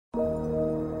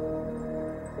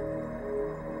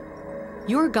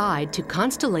your guide to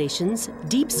constellations,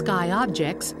 deep sky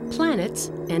objects, planets,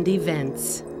 and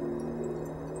events.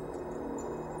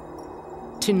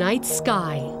 Tonight's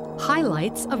sky,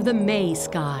 highlights of the May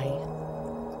sky.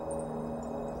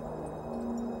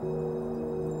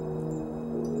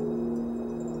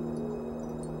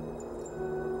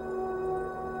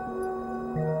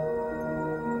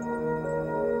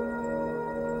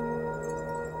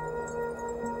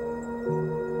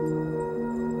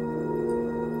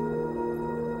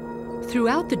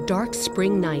 Throughout the dark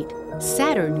spring night,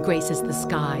 Saturn graces the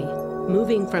sky,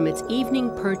 moving from its evening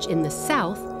perch in the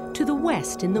south to the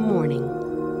west in the morning.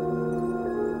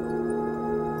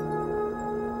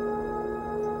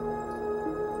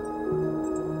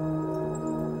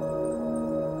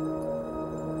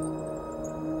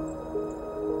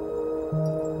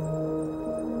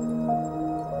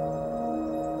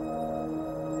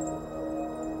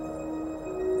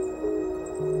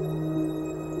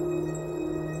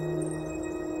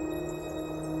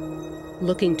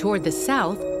 Looking toward the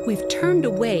south, we've turned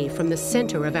away from the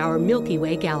center of our Milky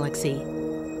Way galaxy.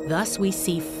 Thus, we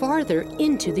see farther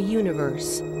into the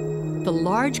universe. The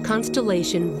large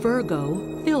constellation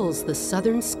Virgo fills the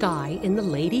southern sky in the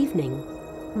late evening.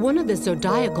 One of the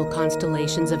zodiacal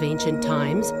constellations of ancient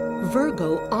times,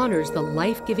 Virgo honors the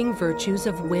life-giving virtues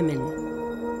of women.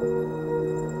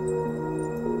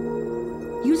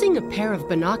 Using a pair of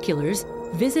binoculars,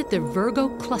 visit the Virgo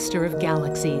cluster of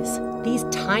galaxies. These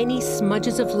tiny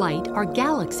smudges of light are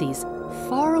galaxies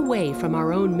far away from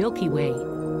our own Milky Way,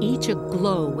 each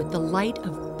aglow with the light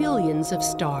of billions of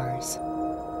stars.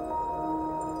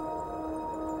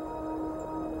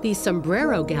 The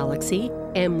Sombrero galaxy,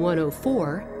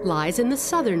 M104, lies in the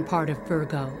southern part of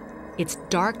Virgo. Its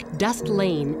dark dust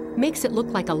lane makes it look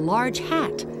like a large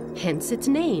hat, hence its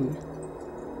name.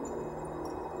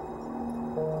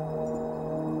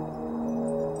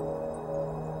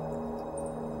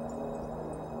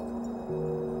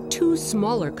 Two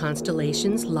smaller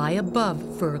constellations lie above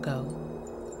Virgo.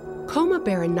 Coma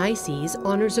Berenices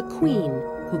honors a queen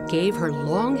who gave her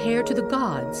long hair to the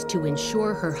gods to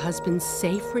ensure her husband's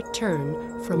safe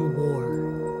return from war.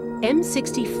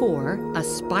 M64, a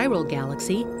spiral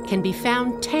galaxy, can be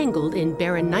found tangled in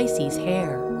Berenices'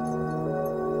 hair.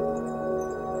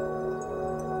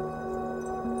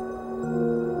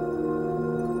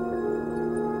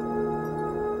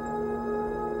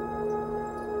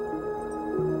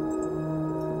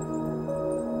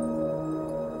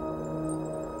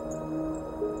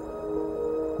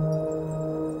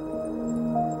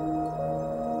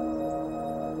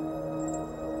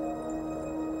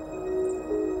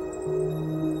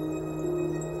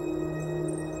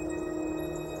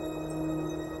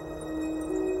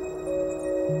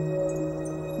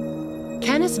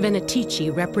 Canis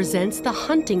Venatici represents the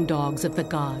hunting dogs of the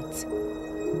gods.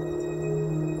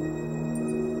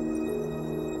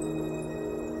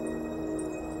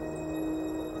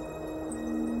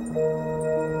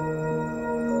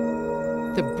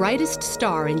 The brightest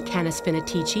star in Canis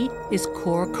Venatici is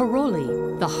Cor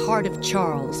Caroli, the heart of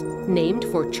Charles, named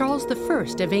for Charles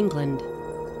I of England.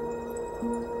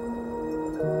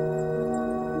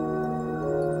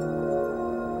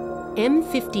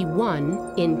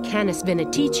 M51 in Canis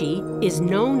Venatici is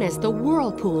known as the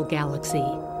Whirlpool Galaxy.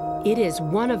 It is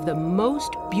one of the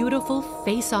most beautiful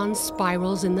face-on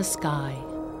spirals in the sky.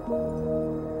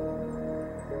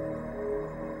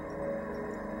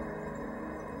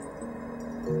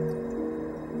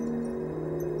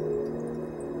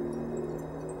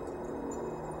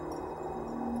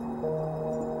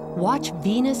 Watch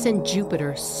Venus and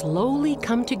Jupiter slowly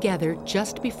come together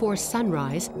just before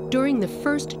sunrise during the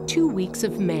first 2 weeks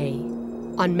of May.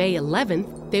 On May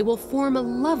 11th, they will form a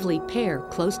lovely pair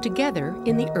close together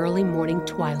in the early morning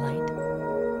twilight.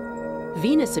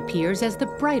 Venus appears as the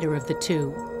brighter of the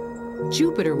two.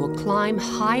 Jupiter will climb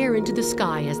higher into the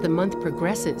sky as the month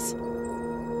progresses.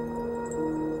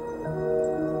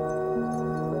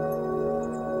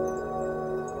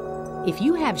 If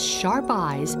you have sharp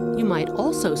eyes, you might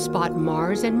also spot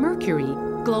Mars and Mercury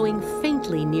glowing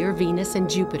faintly near Venus and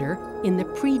Jupiter in the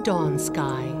pre-dawn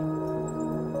sky.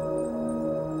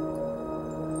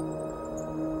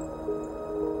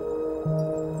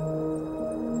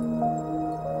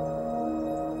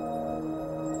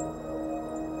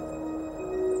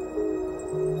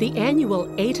 The annual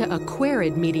Eta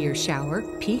Aquarid meteor shower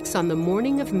peaks on the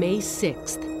morning of May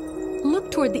 6th.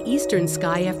 Look toward the eastern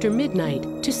sky after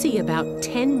midnight to see about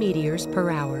 10 meteors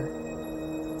per hour.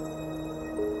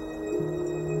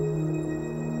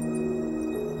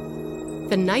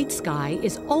 The night sky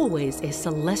is always a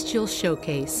celestial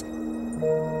showcase.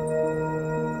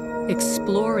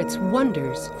 Explore its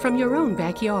wonders from your own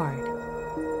backyard.